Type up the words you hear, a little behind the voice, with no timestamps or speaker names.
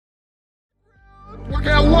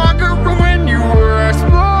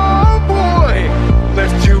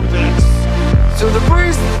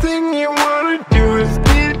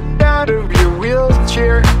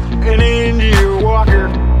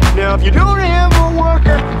Now if you don't have a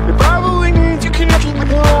worker, it probably means you can actually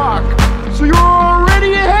walk. So you're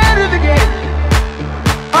already ahead of the game.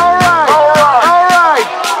 Alright, alright, alright,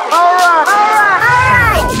 alright,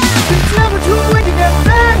 alright. It's never too late to get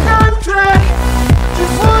back on track.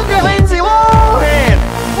 Just look at Lindsay Lohan.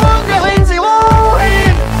 Look at Lindsay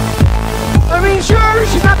Lohan. I mean, sure,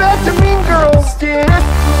 she's not back to Mean Girls, kid,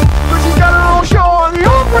 but she's got her own show on the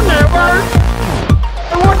Oprah Network.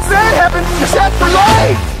 And once that happens, you're set for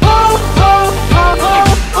life. Oh, oh, oh, oh,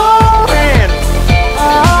 oh, and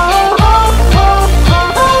oh, oh, oh, oh,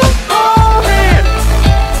 oh, oh, and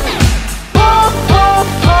oh, oh,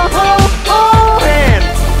 oh, oh, oh, and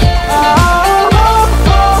oh,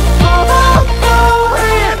 oh, oh, oh,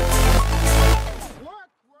 and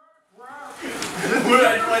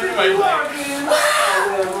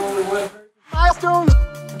milestones,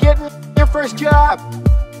 getting your first job.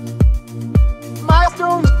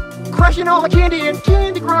 Milestones, crushing all the candy in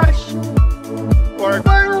Candy Crush. Or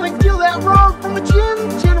finally steal that rug from the gym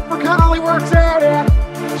Jennifer Connelly works out at.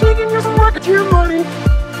 She can use some rocketeer money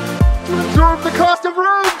to absorb the cost of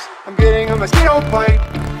rugs. I'm getting a mosquito bite.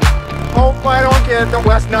 Hope I don't get the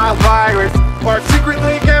West Nile virus, or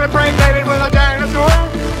secretly get impregnated with a dinosaur.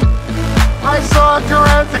 I saw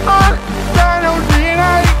Jurassic Park, Dinos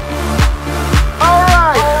DNA.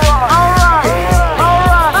 Alright, alright, alright,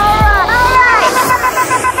 alright.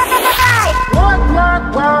 Walk, walk,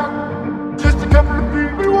 walk, just a couple of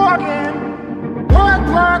people walking. Walk,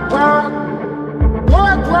 walk, walk,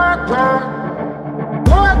 walk, walk, walk,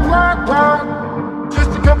 walk, walk, walk, just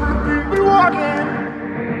a couple of people walking.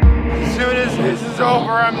 As soon as this is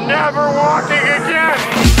over, I'm never walking again.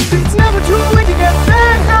 It's never too late to get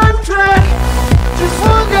back on track. Just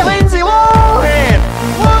look at Lindsay Lohan.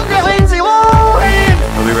 Look at Lindsay Lohan.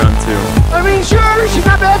 I'll be round two. I mean, sure, she's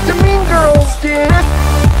not back to Mean Girls, kid,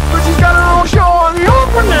 but she's got her own show on the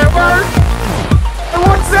Oprah Network. And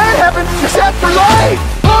once that happens, you're set for life.